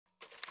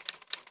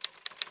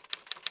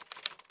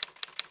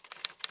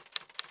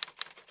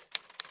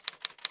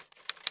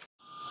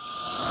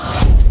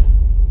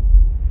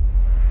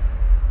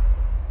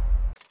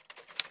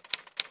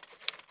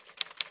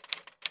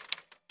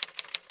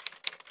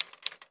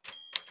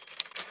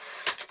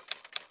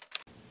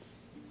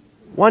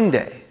One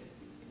day,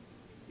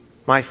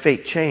 my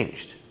fate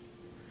changed.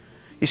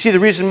 You see, the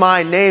reason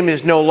my name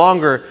is no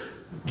longer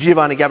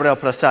Giovanni Gabriel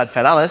Prasad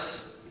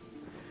Ferales,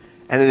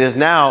 and it is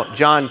now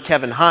John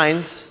Kevin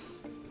Hines,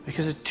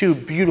 because of two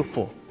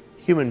beautiful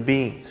human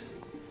beings,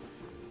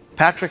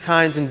 Patrick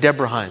Hines and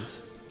Deborah Hines.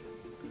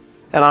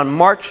 And on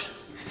March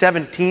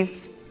 17th,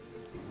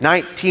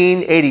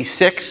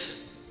 1986,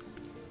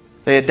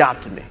 they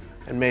adopted me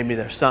and made me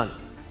their son.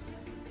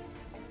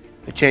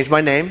 They changed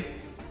my name,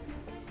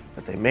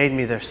 but they made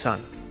me their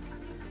son.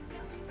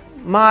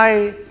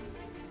 My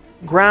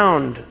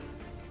ground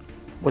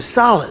was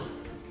solid.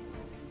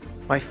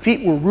 My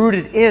feet were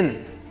rooted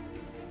in.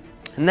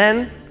 And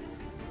then,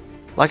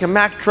 like a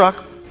Mack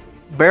truck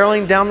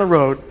barreling down the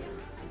road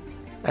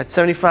at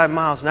 75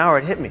 miles an hour,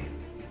 it hit me.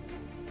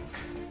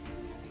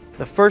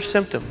 The first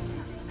symptom: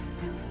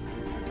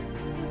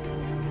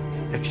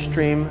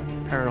 extreme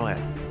paranoia.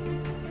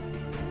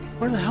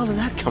 Where the hell did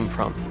that come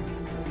from?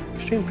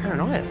 Extreme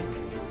paranoia.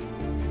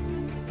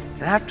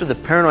 And after the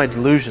paranoid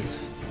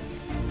delusions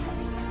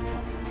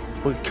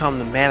would come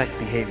the manic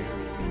behavior.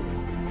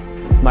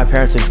 My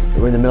parents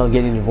were in the middle of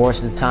getting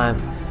divorced at the time.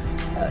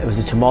 It was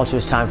a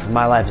tumultuous time for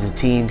my life as a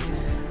teen,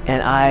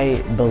 and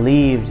I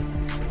believed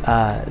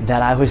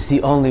that I was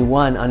the only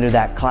one under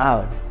that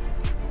cloud.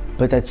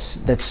 But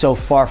that's so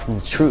far from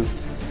the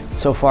truth,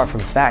 so far from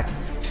fact.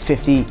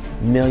 50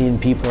 million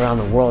people around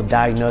the world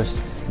diagnosed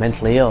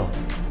mentally ill.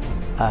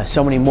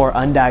 So many more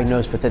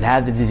undiagnosed, but that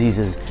have the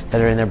diseases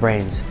that are in their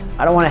brains.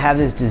 I don't want to have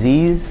this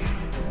disease.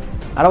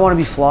 I don't want to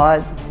be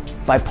flawed.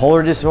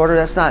 Bipolar disorder,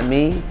 that's not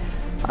me.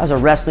 I was a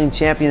wrestling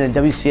champion in the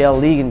WCL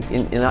league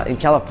in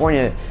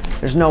California.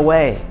 There's no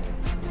way.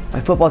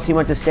 My football team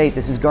went to state.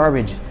 This is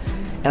garbage.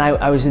 And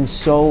I was in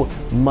so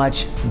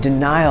much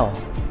denial.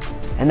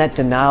 And that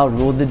denial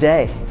ruled the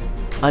day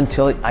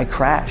until I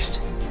crashed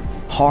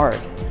hard.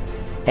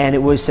 And it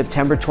was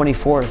September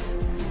 24th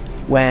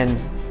when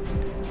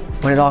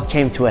it all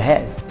came to a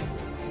head.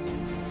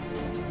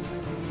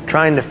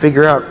 Trying to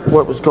figure out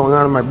what was going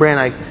on in my brain,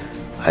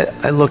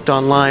 I looked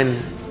online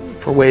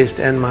for ways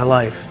to end my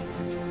life.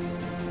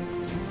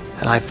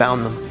 And I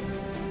found them.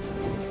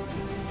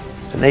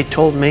 And they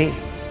told me,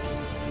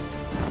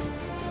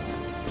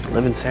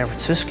 live in San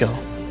Francisco,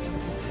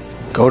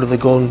 go to the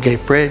Golden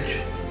Gate Bridge,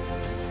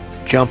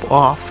 jump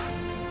off,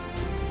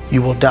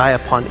 you will die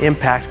upon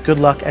impact, good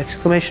luck,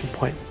 exclamation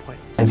point.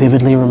 I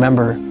vividly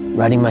remember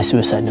writing my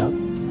suicide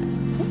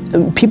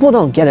note. People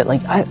don't get it.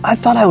 Like, I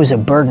thought I was a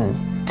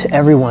burden to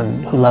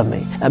everyone who loved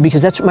me,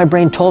 because that's what my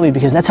brain told me,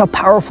 because that's how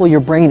powerful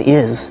your brain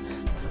is.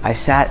 I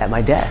sat at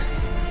my desk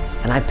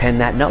and I penned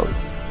that note.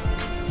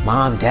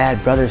 Mom,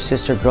 dad, brother,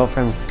 sister,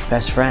 girlfriend,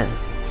 best friend,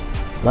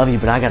 love you,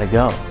 but I gotta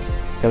go.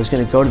 I was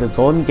gonna go to the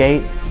Golden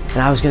Gate and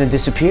I was gonna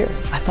disappear.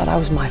 I thought I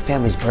was my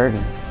family's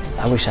burden.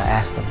 I wish I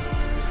asked them.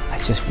 I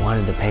just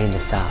wanted the pain to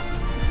stop.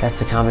 That's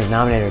the common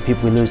denominator of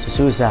people we lose to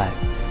suicide.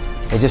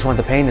 They just want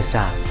the pain to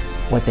stop.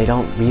 What they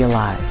don't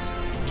realize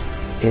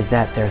is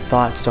that their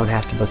thoughts don't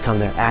have to become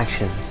their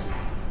actions.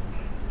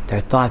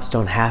 Their thoughts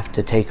don't have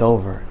to take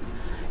over.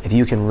 If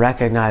you can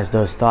recognize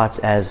those thoughts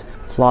as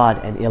flawed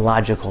and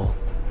illogical,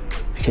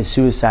 because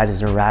suicide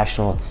is an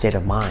irrational state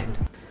of mind.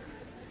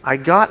 I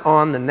got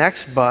on the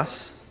next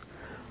bus.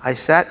 I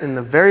sat in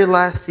the very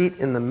last seat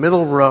in the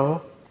middle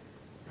row.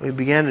 We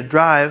began to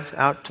drive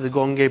out to the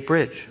Golden Gate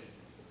Bridge.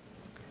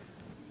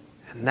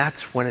 And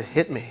that's when it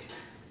hit me.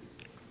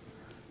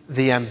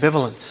 The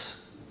ambivalence.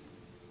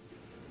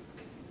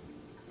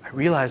 I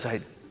realized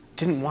I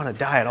didn't want to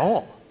die at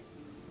all.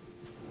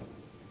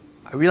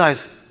 I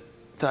realized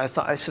that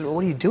I said, well,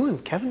 what are you doing,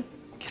 Kevin?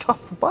 Get off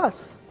the bus.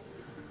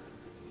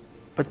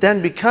 But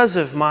then, because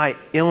of my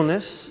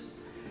illness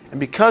and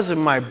because of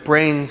my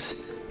brain's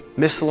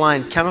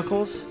misaligned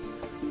chemicals,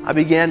 I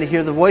began to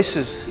hear the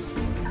voices.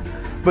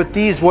 But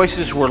these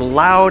voices were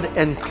loud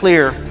and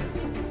clear.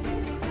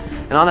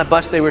 And on that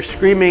bus, they were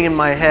screaming in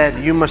my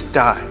head, you must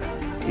die.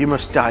 You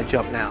must die,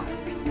 jump now.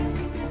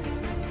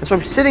 And so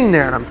I'm sitting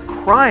there and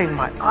I'm crying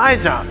my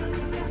eyes out,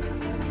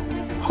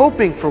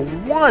 hoping for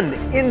one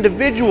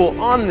individual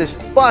on this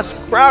bus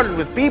crowded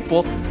with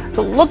people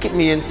to look at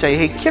me and say,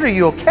 hey kid, are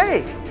you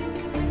okay?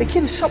 Hey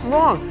kid, is something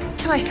wrong?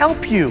 Can I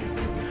help you?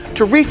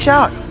 To reach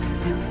out,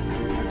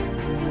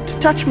 to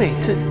touch me,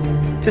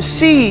 to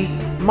see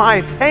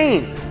my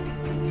pain.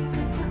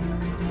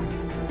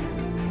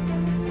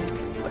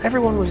 But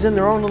everyone was in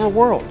their own little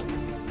world.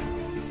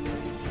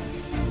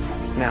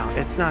 Now,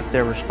 it's not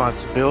their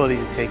responsibility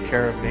to take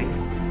care of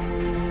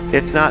me.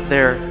 It's not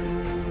their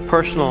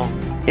personal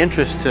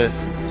interest to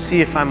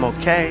see if I'm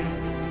okay.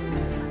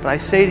 But I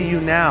say to you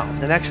now,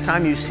 the next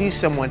time you see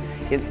someone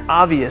in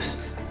obvious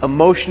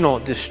emotional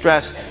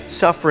distress,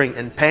 suffering,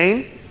 and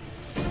pain,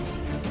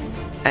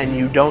 and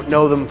you don't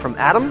know them from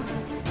Adam,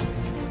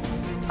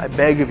 I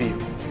beg of you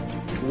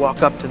to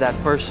walk up to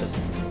that person,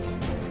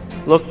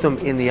 look them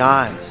in the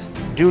eyes,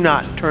 do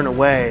not turn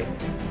away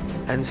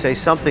and say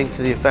something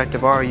to the effect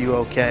of, are you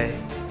okay?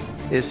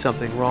 Is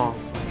something wrong?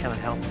 Can I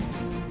help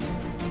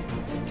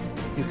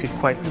you? You could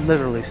quite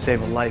literally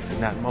save a life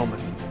in that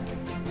moment.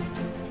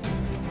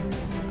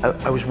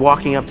 I was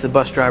walking up to the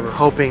bus driver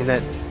hoping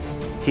that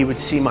he would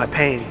see my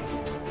pain.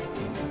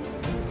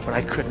 But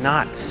I could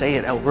not say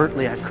it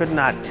overtly. I could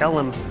not tell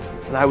him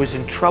that I was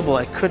in trouble.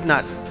 I could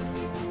not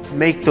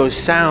make those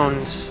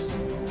sounds.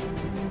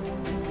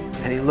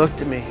 And he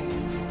looked at me,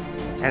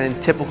 and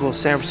in typical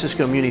San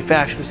Francisco Muni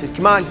fashion, he said,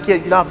 "Come on,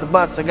 kid, get off the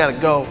bus, I gotta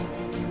go."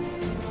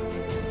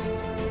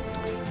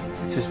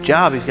 It's his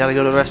job, he's gotta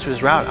go the rest of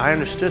his route. I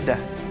understood that.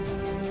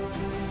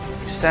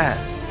 He's sad.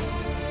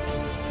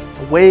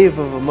 A wave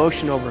of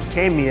emotion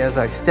overcame me as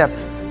I stepped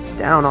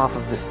down off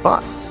of this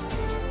bus.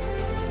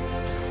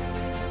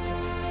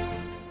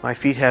 My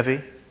feet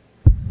heavy,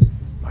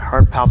 my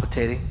heart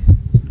palpitating,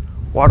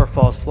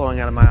 waterfalls flowing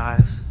out of my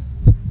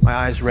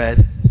eyes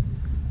red.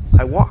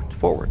 I walked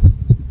forward.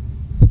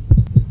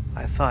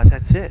 I thought,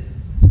 that's it.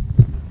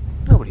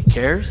 Nobody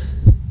cares.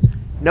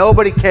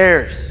 Nobody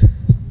cares.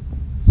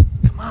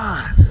 Come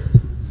on.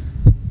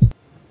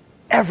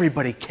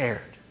 Everybody cared.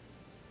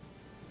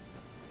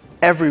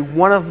 Every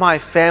one of my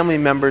family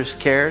members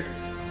cared.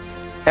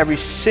 Every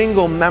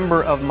single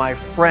member of my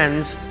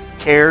friends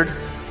cared.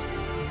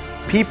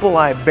 People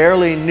I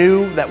barely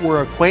knew that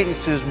were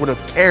acquaintances would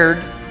have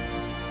cared.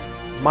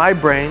 My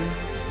brain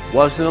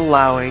wasn't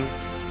allowing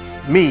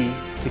me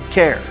to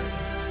care.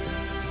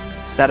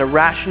 That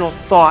irrational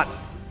thought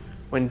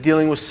when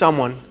dealing with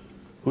someone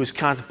who was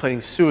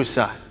contemplating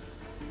suicide.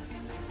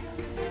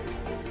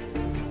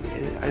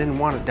 I didn't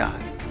want to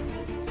die.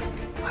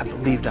 I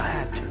believed I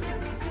had to.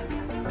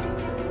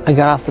 I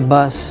got off the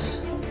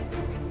bus.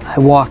 I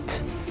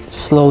walked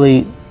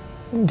slowly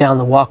down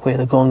the walkway of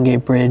the Golden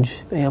Gate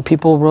Bridge.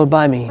 People rode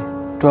by me,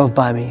 drove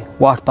by me,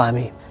 walked by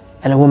me,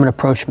 and a woman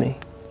approached me.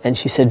 And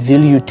she said,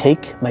 "Will you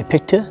take my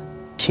picture?"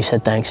 She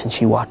said thanks, and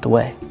she walked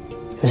away.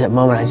 It was that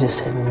moment I just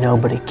said,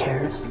 nobody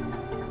cares.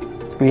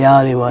 The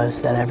reality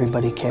was that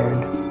everybody cared.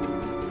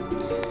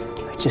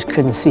 I just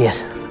couldn't see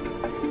it.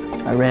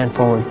 I ran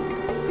forward,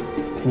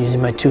 and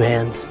using my two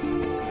hands,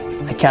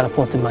 I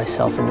catapulted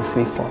myself into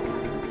free fall.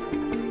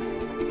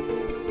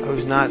 I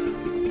was not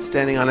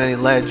standing on any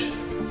ledge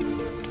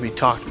to be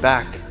talked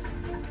back.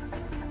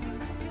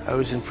 I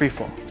was in free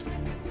fall.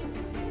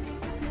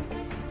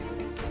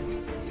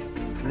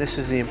 And this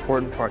is the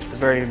important part, the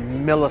very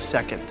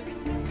millisecond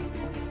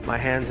my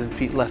hands and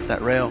feet left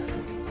that rail.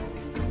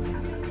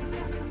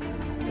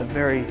 The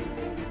very,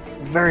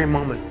 very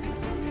moment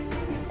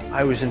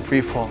I was in free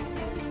fall.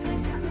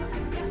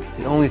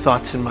 The only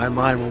thoughts in my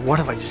mind were, what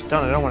have I just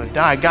done? I don't want to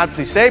die. God,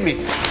 please save me.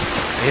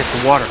 I hit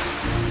the water.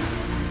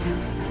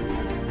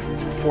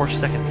 It's a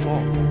 4-second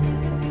fall.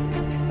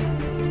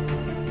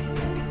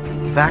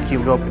 The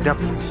vacuum opened up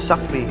and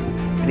sucked me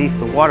beneath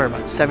the water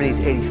about 70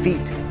 to 80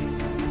 feet.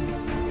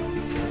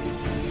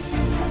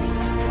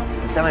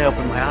 But then I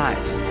opened my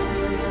eyes.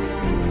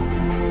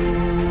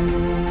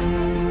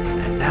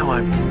 And now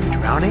I'm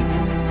drowning?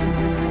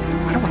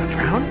 I don't want to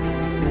drown.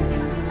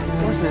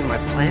 It wasn't in my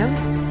plan.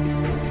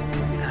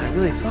 And I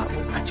really thought,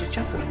 well, I just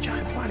jumped in a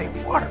giant body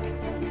of water.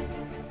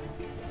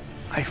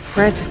 I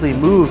frantically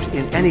moved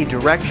in any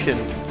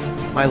direction.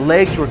 My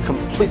legs were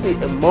completely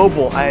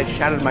immobile. I had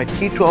shattered my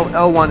T12,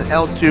 L1, and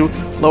L2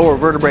 lower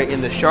vertebrae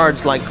into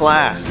shards like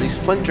glass. They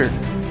splintered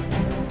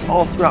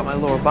all throughout my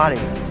lower body.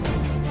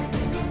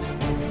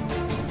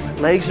 My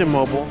legs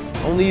immobile,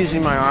 only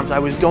using my arms. I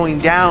was going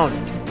down.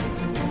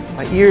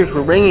 My ears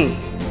were ringing.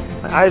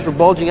 My eyes were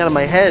bulging out of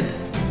my head.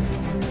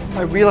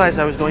 I realized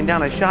I was going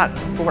down. I shot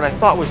for what I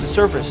thought was the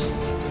surface.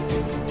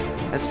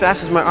 As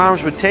fast as my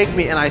arms would take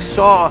me, and I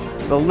saw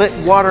the lit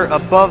water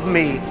above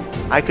me,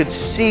 I could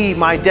see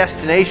my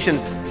destination,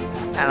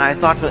 and I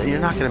thought, you're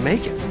not going to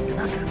make it. You're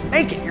not going to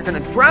make it. You're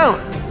going to drown.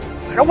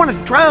 I don't want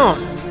to drown.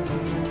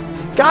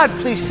 God,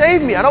 please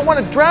save me. I don't want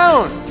to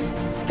drown.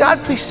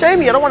 God, please save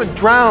me. I don't want to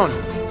drown.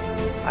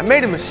 I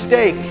made a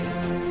mistake.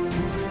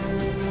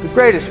 The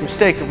greatest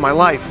mistake of my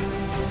life.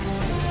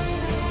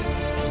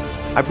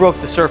 I broke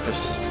the surface.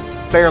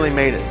 Barely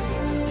made it.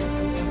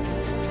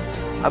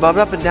 I bobbed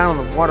up and down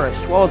on the water. I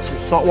swallowed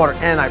some salt water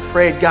and I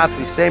prayed, God,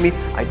 please save me.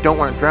 I don't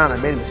want to drown. I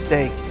made a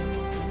mistake.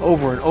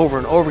 Over and over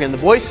and over again. The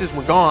voices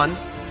were gone.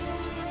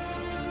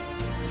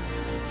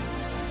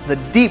 The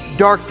deep,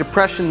 dark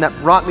depression that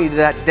brought me to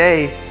that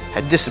day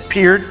had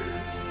disappeared.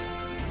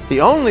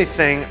 The only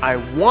thing I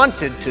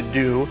wanted to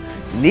do,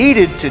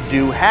 needed to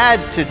do, had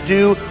to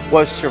do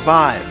was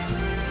survive.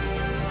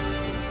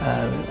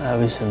 I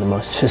was in the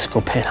most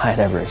physical pain I had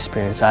ever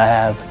experienced. I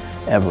have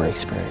ever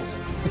experienced.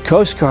 The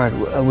Coast Guard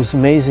was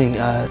amazing.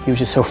 He was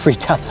just so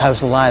freaked out that I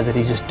was alive that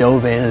he just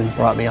dove in and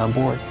brought me on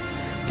board.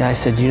 The guy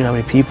said, "Do you know how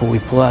many people we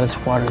pull out of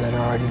this water that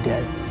are already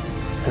dead?"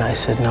 And I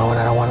said, "No, and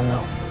I don't want to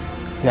know."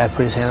 The guy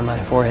put his hand on my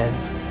forehead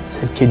and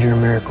said, "Kid, you're a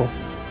miracle."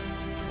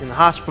 In the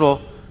hospital,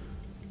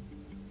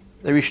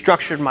 they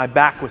restructured my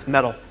back with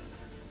metal.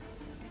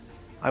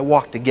 I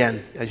walked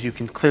again, as you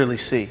can clearly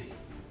see.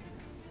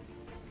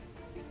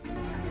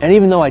 And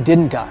even though I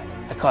didn't die,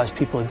 I caused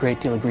people a great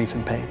deal of grief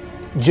and pain.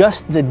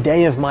 Just the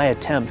day of my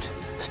attempt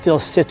still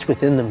sits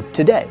within them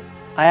today.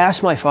 I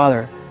asked my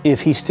father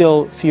if he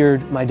still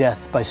feared my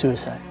death by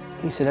suicide.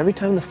 He said, every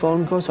time the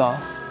phone goes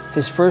off,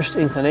 his first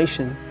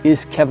inclination,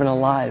 is Kevin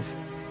alive?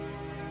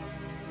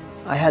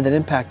 I had that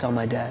impact on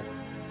my dad.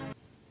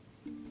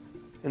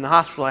 In the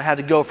hospital, I had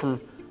to go from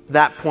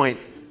that point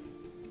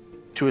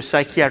to a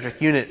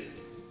psychiatric unit.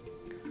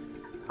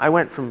 I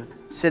went from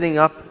sitting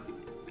up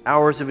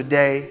hours of a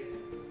day,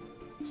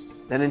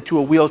 then into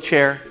a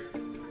wheelchair,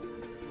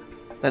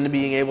 then to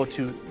being able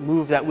to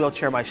move that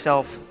wheelchair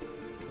myself,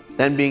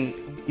 then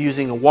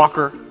using a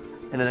walker,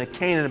 and then a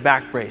cane and a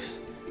back brace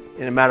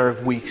in a matter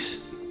of weeks.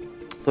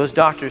 Those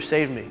doctors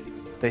saved me.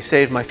 They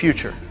saved my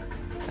future.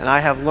 And I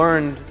have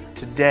learned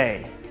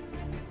today,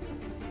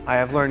 I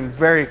have learned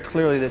very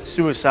clearly that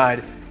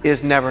suicide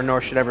is never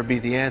nor should ever be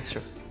the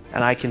answer.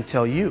 And I can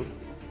tell you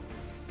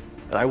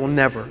that I will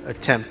never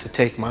attempt to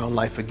take my own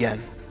life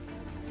again.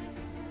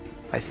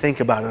 I think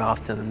about it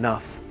often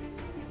enough.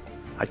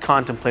 I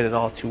contemplate it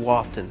all too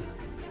often.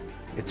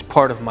 It's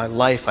part of my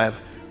life. I have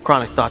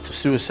chronic thoughts of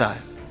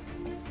suicide.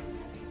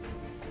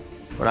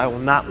 But I will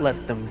not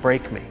let them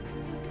break me,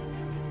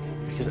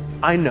 because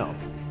I know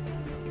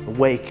the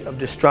wake of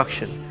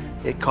destruction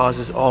it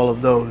causes all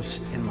of those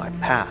in my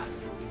path.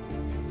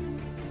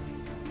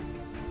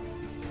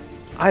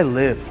 I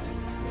lived,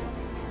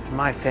 and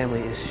my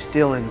family is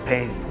still in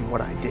pain from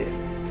what I did.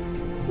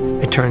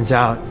 It turns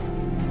out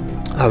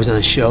I was on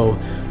a show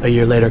a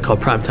year later called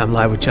Primetime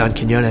Live with John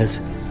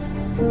Quinones.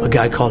 A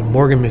guy called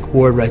Morgan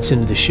McWard writes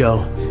into the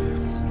show,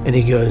 and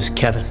he goes,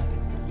 "Kevin,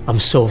 I'm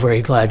so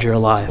very glad you're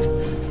alive.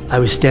 I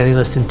was standing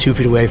less than 2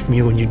 feet away from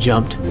you when you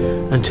jumped.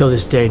 Until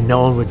this day,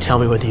 no one would tell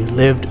me whether you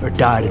lived or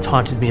died. It's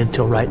haunted me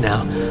until right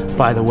now.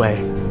 By the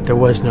way, there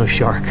was no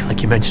shark,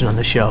 like you mentioned on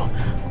the show,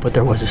 but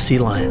there was a sea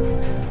lion.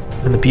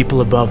 And the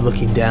people above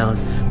looking down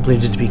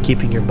believed it to be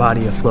keeping your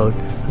body afloat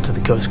until the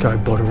Coast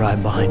Guard boat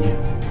arrived behind you."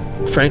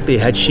 Frankly,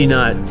 had she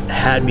not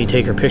had me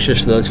take her pictures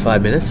for those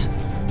 5 minutes,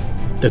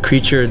 the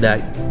creature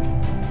that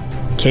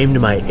came to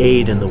my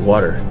aid in the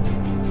water,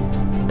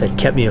 that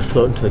kept me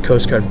afloat until the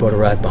Coast Guard boat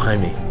arrived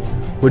behind me,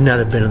 would not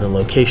have been in the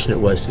location it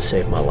was to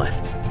save my life.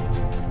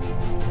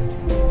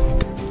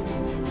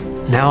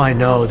 Now I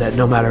know that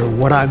no matter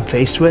what I'm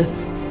faced with,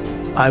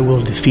 I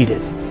will defeat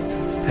it.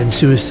 And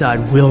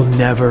suicide will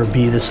never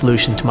be the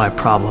solution to my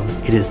problem.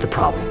 It is the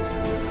problem.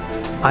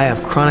 I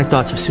have chronic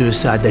thoughts of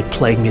suicide that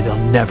plague me. They'll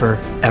never,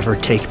 ever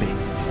take me.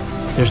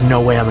 There's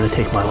no way I'm going to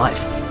take my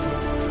life.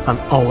 I'm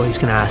always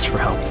going to ask for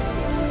help.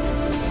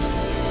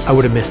 I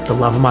would have missed the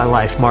love of my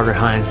life, Margaret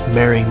Hines,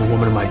 marrying the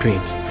woman of my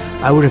dreams.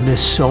 I would have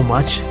missed so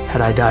much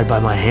had I died by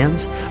my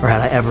hands or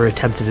had I ever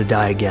attempted to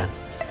die again.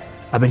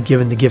 I've been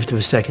given the gift of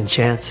a second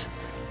chance.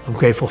 I'm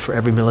grateful for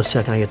every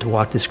millisecond I get to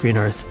walk this green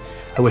earth.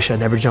 I wish I'd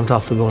never jumped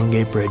off the Golden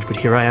Gate Bridge, but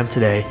here I am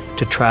today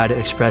to try to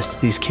express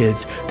to these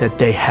kids that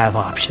they have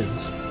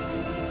options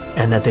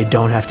and that they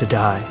don't have to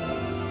die,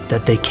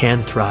 that they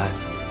can thrive,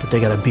 but they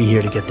gotta be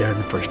here to get there in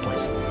the first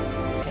place.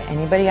 To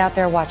anybody out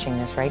there watching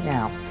this right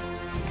now,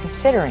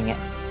 considering it,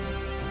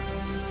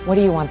 what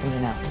do you want them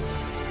to know?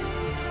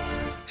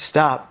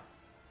 Stop.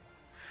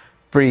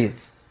 Breathe.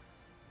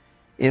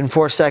 In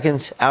 4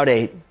 seconds, out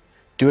 8.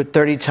 Do it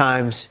 30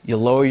 times. You'll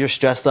lower your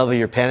stress level,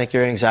 your panic,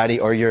 your anxiety,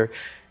 or your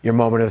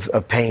moment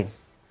of pain.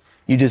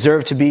 You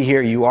deserve to be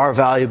here. You are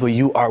valuable.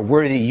 You are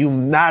worthy. You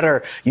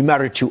matter. You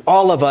matter to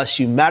all of us.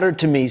 You matter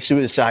to me.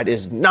 Suicide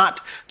is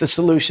not the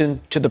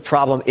solution to the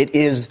problem. It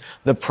is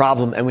the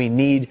problem, and we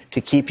need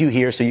to keep you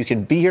here so you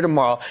can be here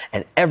tomorrow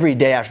and every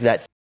day after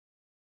that.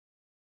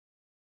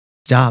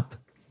 Stop.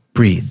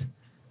 Breathe.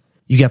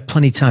 You got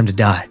plenty of time to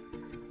die.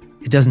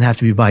 It doesn't have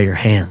to be by your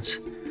hands.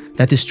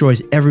 That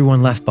destroys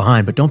everyone left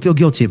behind, but don't feel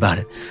guilty about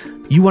it.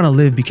 You want to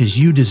live because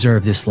you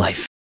deserve this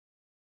life.